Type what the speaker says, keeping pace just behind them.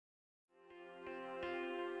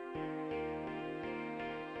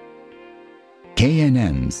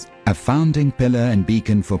KNNs, a founding pillar and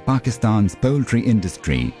beacon for Pakistan's poultry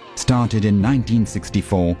industry, started in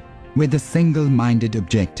 1964 with the single-minded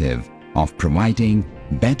objective of providing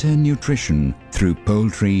better nutrition through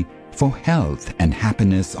poultry for health and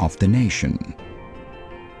happiness of the nation.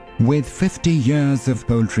 With 50 years of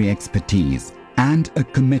poultry expertise and a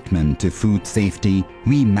commitment to food safety,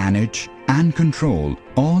 we manage and control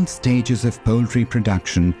all stages of poultry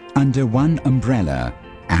production under one umbrella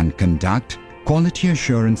and conduct quality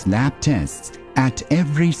assurance lab tests at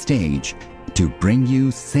every stage to bring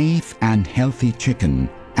you safe and healthy chicken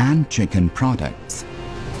and chicken products.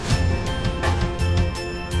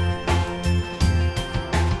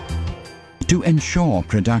 To ensure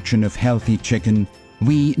production of healthy chicken,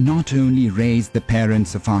 we not only raise the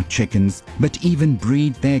parents of our chickens but even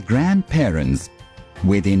breed their grandparents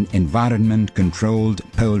within environment-controlled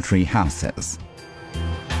poultry houses.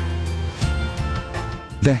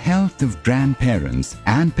 The health of grandparents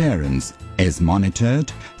and parents is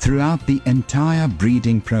monitored throughout the entire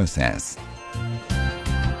breeding process.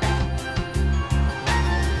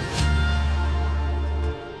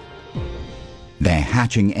 Their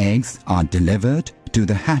hatching eggs are delivered to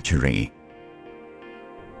the hatchery.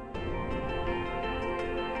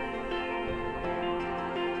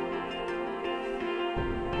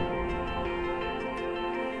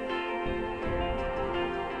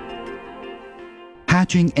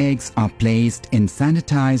 Hatching eggs are placed in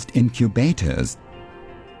sanitized incubators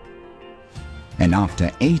and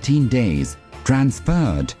after 18 days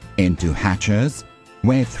transferred into hatchers,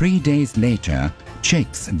 where 3 days later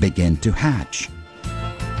chicks begin to hatch.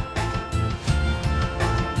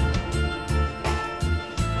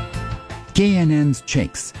 KNN's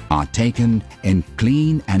chicks are taken in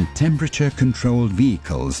clean and temperature-controlled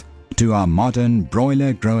vehicles to our modern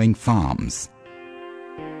broiler growing farms.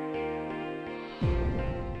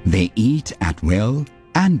 They eat at will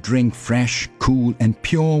and drink fresh, cool and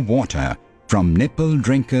pure water from nipple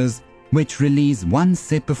drinkers which release 1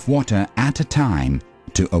 sip of water at a time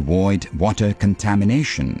to avoid water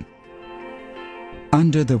contamination.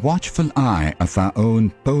 Under the watchful eye of our own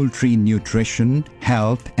poultry nutrition,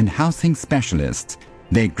 health and housing specialists,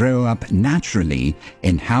 they grow up naturally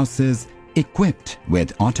in houses equipped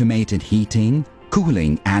with automated heating,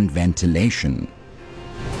 cooling and ventilation.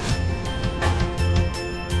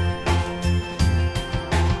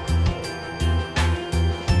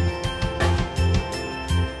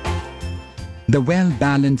 The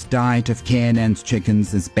well-balanced diet of KNN's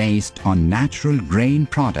chickens is based on natural grain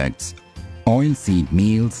products, oilseed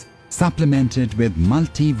meals, supplemented with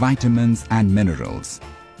multivitamins and minerals.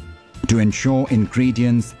 To ensure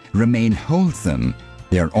ingredients remain wholesome,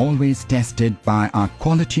 they are always tested by our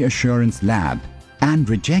quality assurance lab and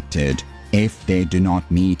rejected if they do not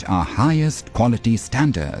meet our highest quality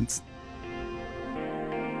standards.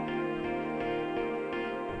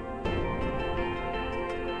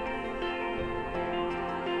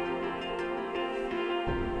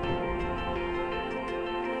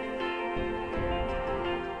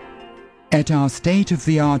 At our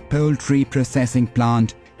state-of-the-art poultry processing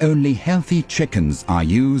plant, only healthy chickens are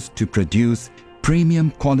used to produce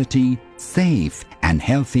premium quality, safe and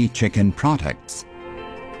healthy chicken products.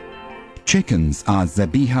 Chickens are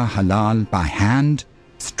Zabiha halal by hand,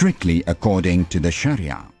 strictly according to the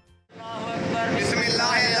Sharia.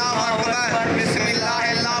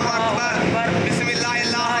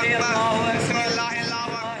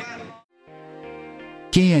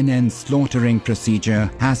 KNN's slaughtering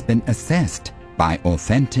procedure has been assessed by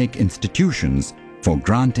authentic institutions for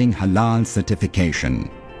granting halal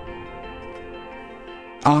certification.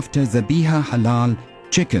 After Zabiha halal,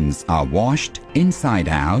 chickens are washed inside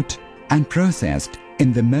out and processed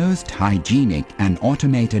in the most hygienic and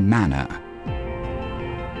automated manner.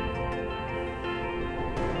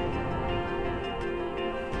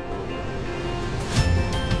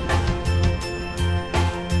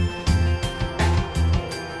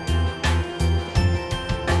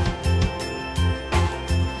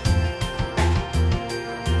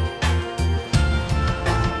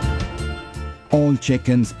 All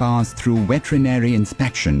chickens pass through veterinary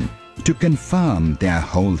inspection to confirm they are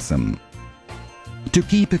wholesome. To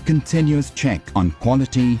keep a continuous check on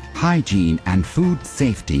quality, hygiene and food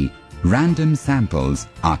safety, random samples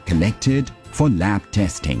are collected for lab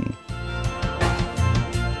testing.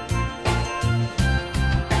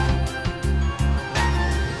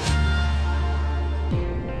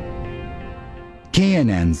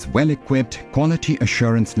 KNN's well-equipped quality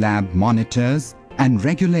assurance lab monitors and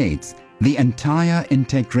regulates the entire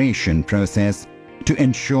integration process to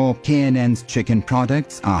ensure KNN's chicken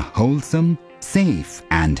products are wholesome, safe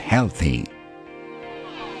and healthy.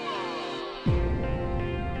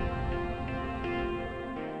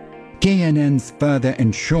 KNNs further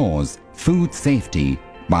ensures food safety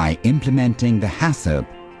by implementing the HACCP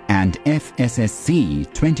and FSSC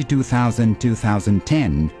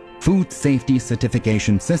 22000-2010 food safety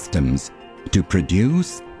certification systems to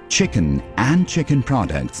produce chicken and chicken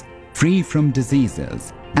products free from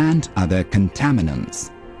diseases and other contaminants.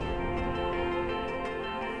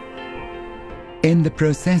 In the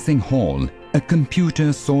processing hall, a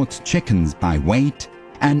computer sorts chickens by weight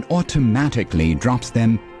and automatically drops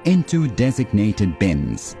them into designated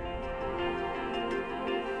bins.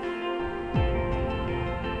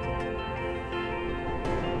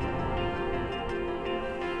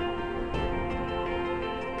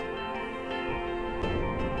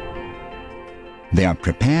 They are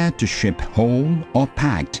prepared to ship whole or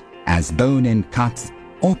packed as bone-in cuts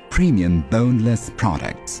or premium boneless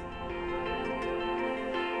products.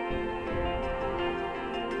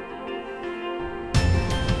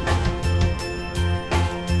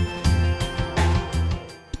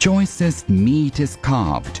 Choicest meat is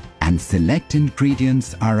carved and select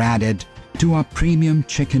ingredients are added to our premium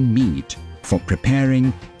chicken meat for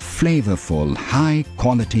preparing flavorful,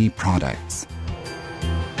 high-quality products.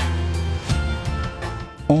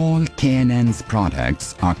 All KNN's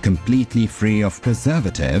products are completely free of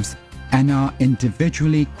preservatives and are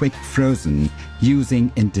individually quick frozen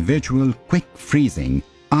using individual quick freezing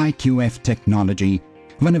IQF technology,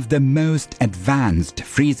 one of the most advanced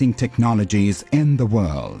freezing technologies in the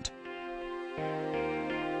world.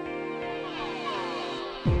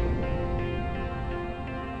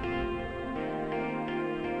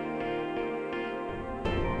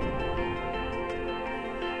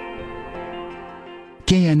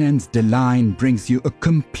 KNN's D-Line brings you a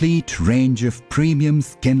complete range of premium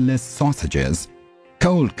skinless sausages,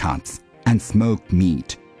 cold cuts and smoked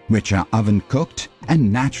meat, which are oven cooked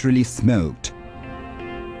and naturally smoked.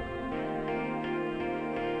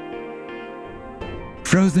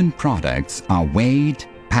 Frozen products are weighed,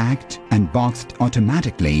 packed and boxed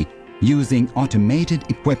automatically using automated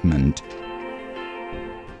equipment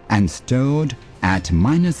and stored at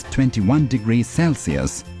 -21 degrees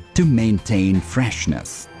Celsius to maintain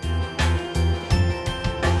freshness.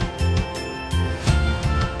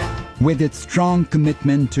 With its strong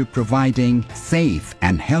commitment to providing safe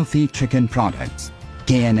and healthy chicken products,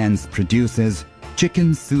 KNN's produces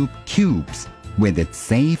chicken soup cubes with its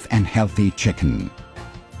safe and healthy chicken.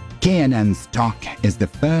 KNN stock is the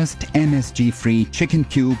first MSG-free chicken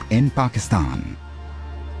cube in Pakistan.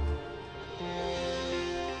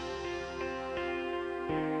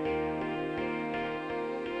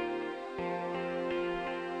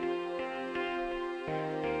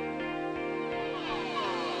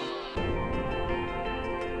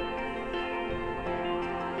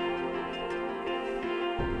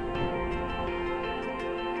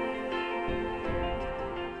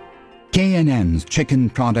 KNN's chicken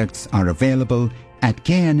products are available at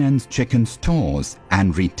KNN's chicken stores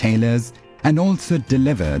and retailers and also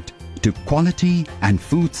delivered to quality and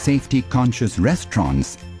food safety conscious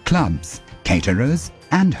restaurants, clubs, caterers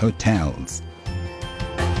and hotels.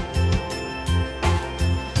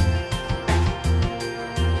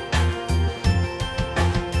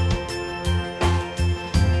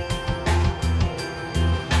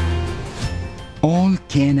 All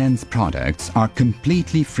KNN's products are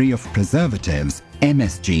completely free of preservatives,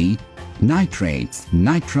 MSG, nitrates,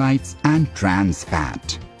 nitrites and trans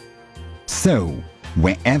fat. So,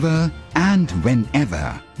 wherever and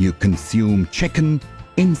whenever you consume chicken,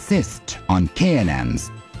 insist on KNN's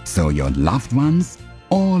so your loved ones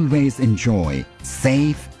always enjoy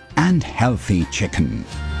safe and healthy chicken.